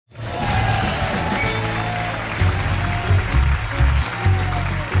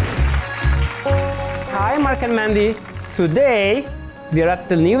Marc and Mandy. Today, we are at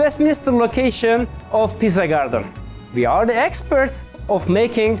the new Westminster location of Pizza Garden. We are the experts of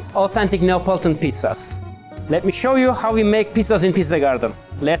making authentic Neapolitan pizzas. Let me show you how we make pizzas in Pizza Garden.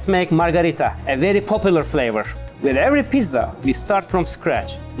 Let's make margherita, a very popular flavor. With every pizza, we start from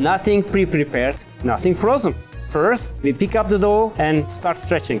scratch. Nothing pre-prepared, nothing frozen. First, we pick up the dough and start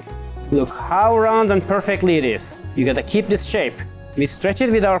stretching. Look how round and perfectly it is. You gotta keep this shape. We stretch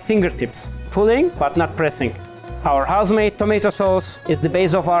it with our fingertips, pulling but not pressing. Our house-made tomato sauce is the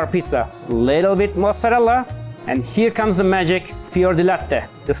base of our pizza. Little bit mozzarella, and here comes the magic fior di latte,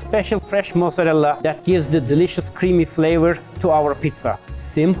 the special fresh mozzarella that gives the delicious creamy flavor to our pizza.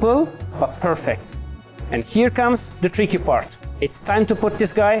 Simple but perfect. And here comes the tricky part. It's time to put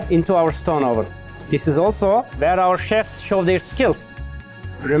this guy into our stone oven. This is also where our chefs show their skills.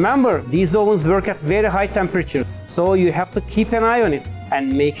 Remember, these ovens work at very high temperatures, so you have to keep an eye on it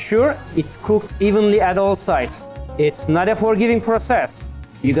and make sure it's cooked evenly at all sides. It's not a forgiving process.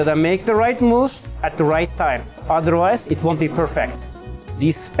 You gotta make the right moves at the right time, otherwise it won't be perfect.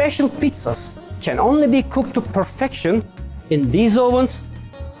 These special pizzas can only be cooked to perfection in these ovens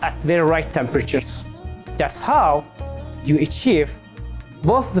at very right temperatures. That's how you achieve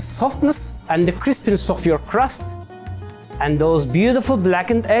both the softness and the crispiness of your crust, and those beautiful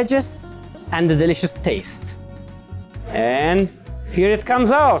blackened edges and the delicious taste. And here it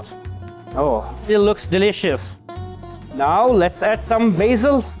comes out. Oh, it looks delicious. Now let's add some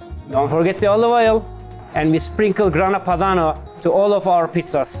basil. Don't forget the olive oil. And we sprinkle grana padano to all of our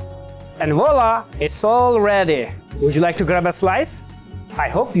pizzas. And voila, it's all ready. Would you like to grab a slice? I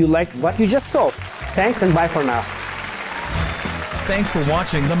hope you liked what you just saw. Thanks and bye for now. Thanks for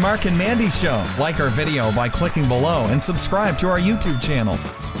watching The Marc and Mandy Show. Like our video by clicking below and subscribe to our YouTube channel.